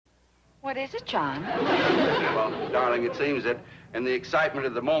What is it, John? Well, darling, it seems that in the excitement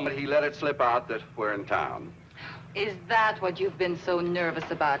of the moment, he let it slip out that we're in town. Is that what you've been so nervous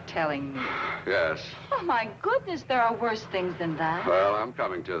about telling me? Yes. Oh, my goodness, there are worse things than that. Well, I'm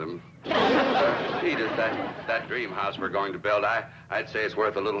coming to them. Edith, that dream house we're going to build, I'd say it's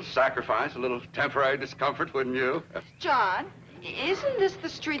worth a little sacrifice, a little temporary discomfort, wouldn't you? John, isn't this the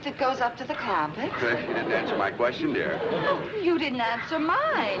street that goes up to the Clampets? You didn't answer my question, dear. Oh, you didn't answer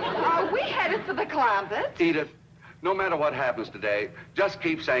mine. Are we headed for the Clampets? Edith, no matter what happens today, just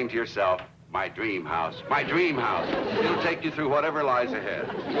keep saying to yourself, my dream house, my dream house. It'll take you through whatever lies ahead.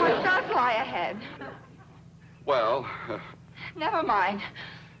 What does lie ahead? Well... Never mind.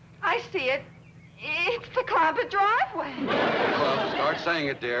 I see it. It's the Clampet driveway. Well, start saying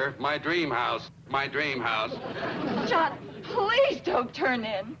it, dear. My dream house, my dream house. John, please don't turn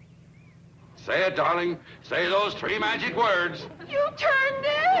in. Say it, darling. Say those 3 magic words. You turned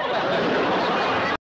in!